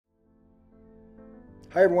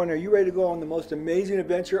Hi everyone, are you ready to go on the most amazing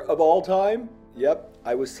adventure of all time? Yep,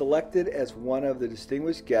 I was selected as one of the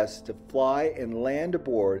distinguished guests to fly and land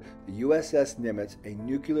aboard the USS Nimitz, a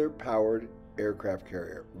nuclear-powered aircraft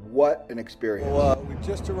carrier. What an experience. Well, we've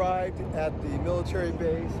just arrived at the military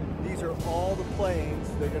base. These are all the planes.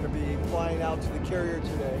 They're going to be flying out to the carrier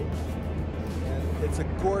today. And it's a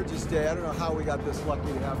gorgeous day. I don't know how we got this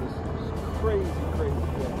lucky to have this crazy day.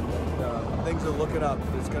 But, things are looking up.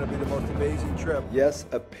 It's going to be the most amazing trip. Yes,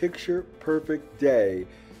 a picture-perfect day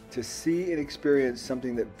to see and experience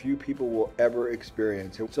something that few people will ever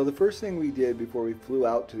experience. So the first thing we did before we flew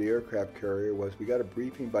out to the aircraft carrier was we got a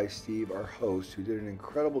briefing by Steve, our host, who did an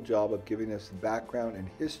incredible job of giving us the background and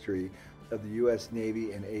history of the U.S.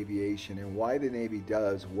 Navy and aviation and why the Navy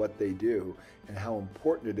does what they do and how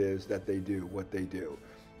important it is that they do what they do.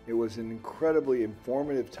 It was an incredibly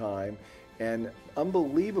informative time and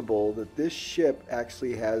unbelievable that this ship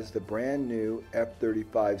actually has the brand new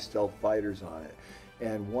F-35 stealth fighters on it.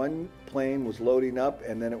 And one plane was loading up,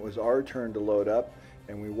 and then it was our turn to load up,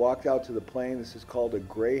 and we walked out to the plane. This is called a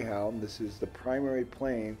Greyhound. This is the primary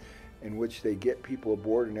plane in which they get people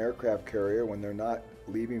aboard an aircraft carrier when they're not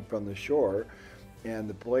leaving from the shore. And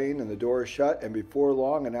the plane and the door is shut, and before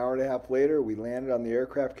long, an hour and a half later, we landed on the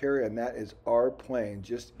aircraft carrier, and that is our plane.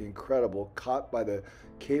 Just incredible, caught by the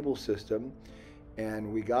cable system.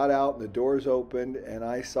 And we got out, and the doors opened, and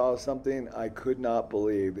I saw something I could not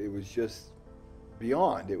believe. It was just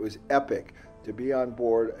beyond. It was epic to be on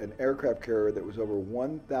board an aircraft carrier that was over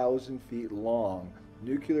 1,000 feet long,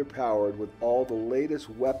 nuclear powered, with all the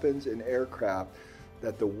latest weapons and aircraft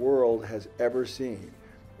that the world has ever seen.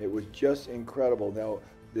 It was just incredible. Now,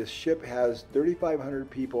 this ship has 3,500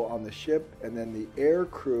 people on the ship, and then the air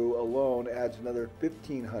crew alone adds another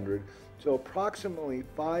 1,500, so approximately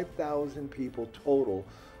 5,000 people total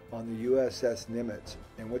on the USS Nimitz.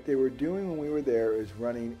 And what they were doing when we were there is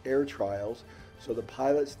running air trials, so the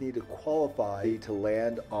pilots need to qualify to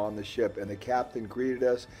land on the ship. And the captain greeted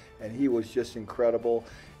us, and he was just incredible.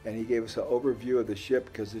 And he gave us an overview of the ship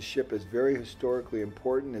because the ship is very historically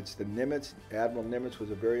important. It's the Nimitz. Admiral Nimitz was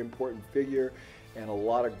a very important figure, and a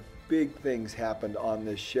lot of big things happened on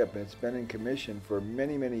this ship. And it's been in commission for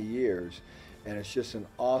many, many years. And it's just an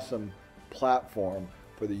awesome platform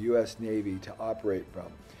for the U.S. Navy to operate from.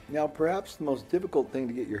 Now, perhaps the most difficult thing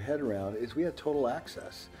to get your head around is we had total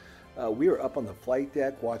access. We were up on the flight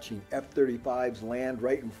deck watching F-35s land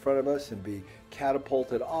right in front of us and be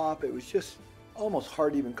catapulted off. It was just almost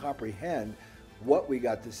hard to even comprehend what we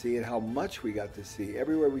got to see and how much we got to see.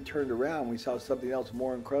 Everywhere we turned around, we saw something else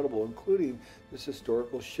more incredible, including this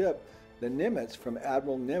historical ship, the Nimitz, from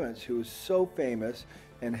Admiral Nimitz, who was so famous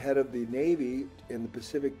and head of the Navy in the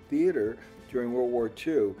Pacific Theater during World War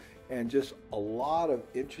II. And just a lot of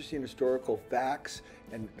interesting historical facts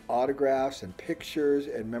and autographs and pictures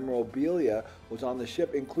and memorabilia was on the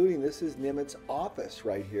ship, including this is Nimitz's office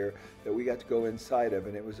right here that we got to go inside of.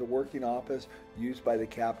 And it was a working office used by the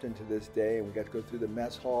captain to this day, and we got to go through the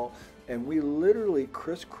mess hall. And we literally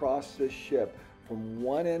crisscrossed this ship from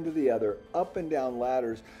one end to the other, up and down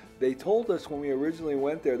ladders. They told us when we originally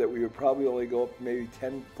went there that we would probably only go up maybe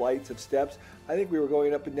 10 flights of steps. I think we were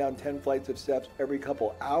going up and down 10 flights of steps every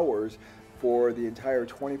couple hours for the entire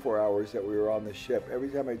 24 hours that we were on the ship. Every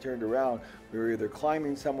time I turned around, we were either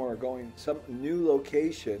climbing somewhere or going some new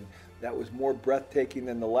location that was more breathtaking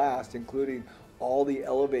than the last, including all the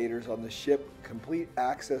elevators on the ship, complete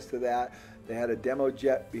access to that. They had a demo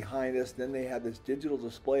jet behind us. Then they had this digital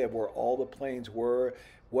display of where all the planes were,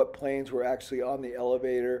 what planes were actually on the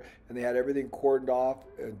elevator, and they had everything cordoned off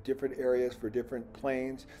in different areas for different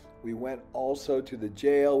planes. We went also to the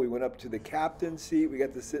jail. We went up to the captain's seat. We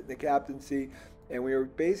got to sit in the captain's seat, and we were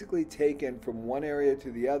basically taken from one area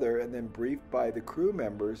to the other and then briefed by the crew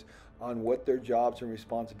members on what their jobs and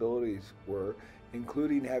responsibilities were,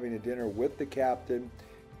 including having a dinner with the captain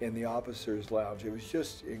in the officers' lounge. It was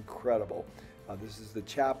just incredible. This is the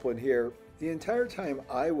chaplain here. The entire time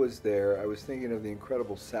I was there, I was thinking of the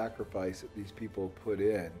incredible sacrifice that these people put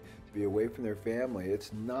in to be away from their family.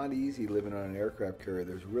 It's not easy living on an aircraft carrier.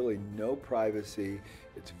 There's really no privacy.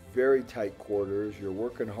 It's very tight quarters. You're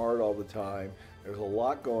working hard all the time. There's a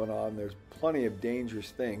lot going on. There's plenty of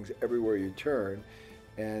dangerous things everywhere you turn.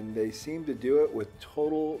 And they seem to do it with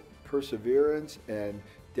total perseverance and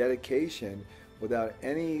dedication without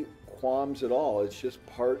any qualms at all. It's just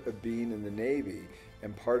part of being in the Navy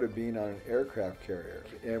and part of being on an aircraft carrier.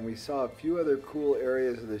 And we saw a few other cool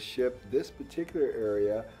areas of the ship. This particular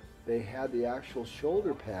area, they had the actual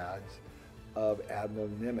shoulder pads of Admiral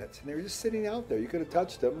Nimitz, and they were just sitting out there. You could have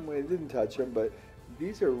touched them. We didn't touch them, but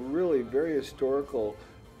these are really very historical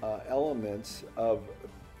elements of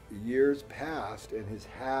years passed, and his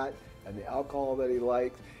hat and the alcohol that he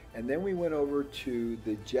liked. And then we went over to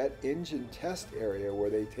the jet engine test area where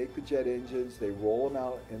they take the jet engines, they roll them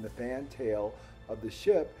out in the fan tail of the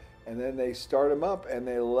ship, and then they start them up and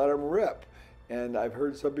they let them rip. And I've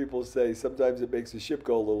heard some people say sometimes it makes the ship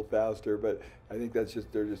go a little faster, but I think that's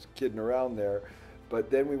just, they're just kidding around there. But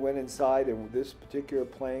then we went inside, and this particular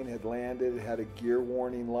plane had landed. It had a gear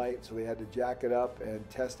warning light, so they had to jack it up and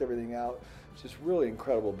test everything out. It's just really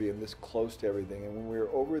incredible being this close to everything. And when we were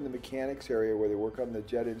over in the mechanics area where they work on the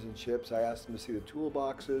jet engine ships, I asked them to see the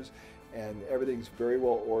toolboxes, and everything's very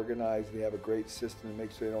well organized. They have a great system to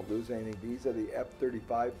make sure they don't lose anything. These are the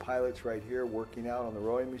F-35 pilots right here working out on the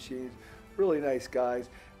rowing machines. Really nice guys.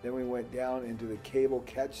 Then we went down into the cable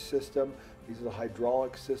catch system. These are the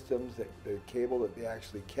hydraulic systems, the cable that they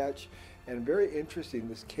actually catch. And very interesting,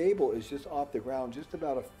 this cable is just off the ground, just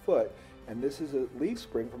about a foot. And this is a leaf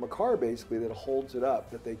spring from a car basically that holds it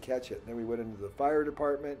up, that they catch it. And then we went into the fire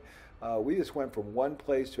department. We just went from one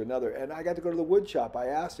place to another. And I got to go to the wood shop. I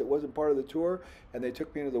asked, it wasn't part of the tour, and they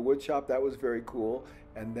took me into the wood shop. That was very cool.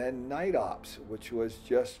 And then night ops, which was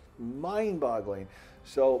just mind-boggling.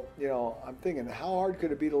 So, you know, I'm thinking, how hard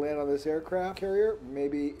could it be to land on this aircraft carrier?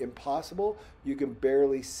 Maybe impossible. You can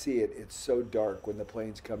barely see it. It's so dark when the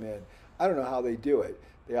planes come in. I don't know how they do it.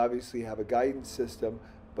 They obviously have a guidance system,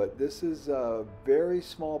 but this is a very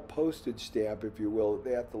small postage stamp, if you will, that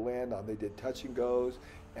they have to land on. They did touch and goes,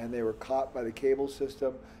 and they were caught by the cable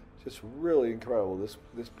system. Just really incredible.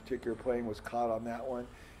 This particular plane was caught on that one.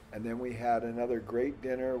 And then we had another great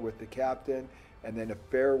dinner with the captain, and then a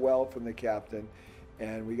farewell from the captain.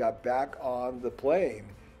 And we got back on the plane,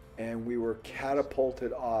 and we were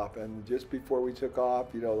catapulted off. And just before we took off,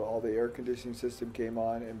 you know, all the air conditioning system came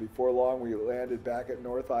on, and before long we landed back at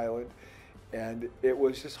North Island. And it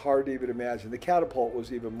was just hard to even imagine. The catapult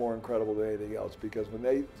was even more incredible than anything else, because when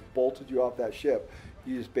they bolted you off that ship,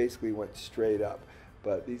 you just basically went straight up.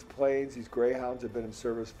 But these planes, these Greyhounds, have been in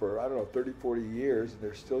service for, I don't know, 30, 40 years, and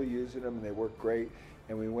they're still using them, and they work great.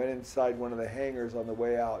 And we went inside one of the hangars on the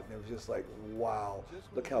way out, and it was just like, wow,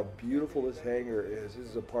 look how beautiful this hangar is. This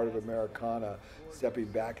is a part of Americana, stepping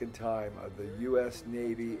back in time, of the U.S.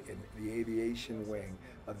 Navy and the aviation wing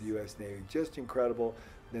of the U.S. Navy. Just incredible.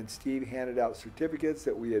 Then Steve handed out certificates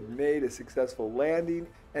that we had made a successful landing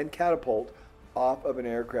and catapult off of an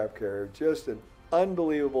aircraft carrier. Just an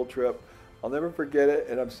unbelievable trip. I'll never forget it,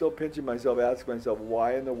 and I'm still pinching myself, asking myself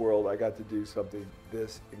why in the world I got to do something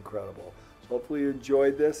this incredible. So hopefully you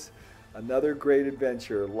enjoyed this. Another great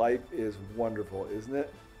adventure. Life is wonderful, isn't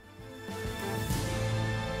it?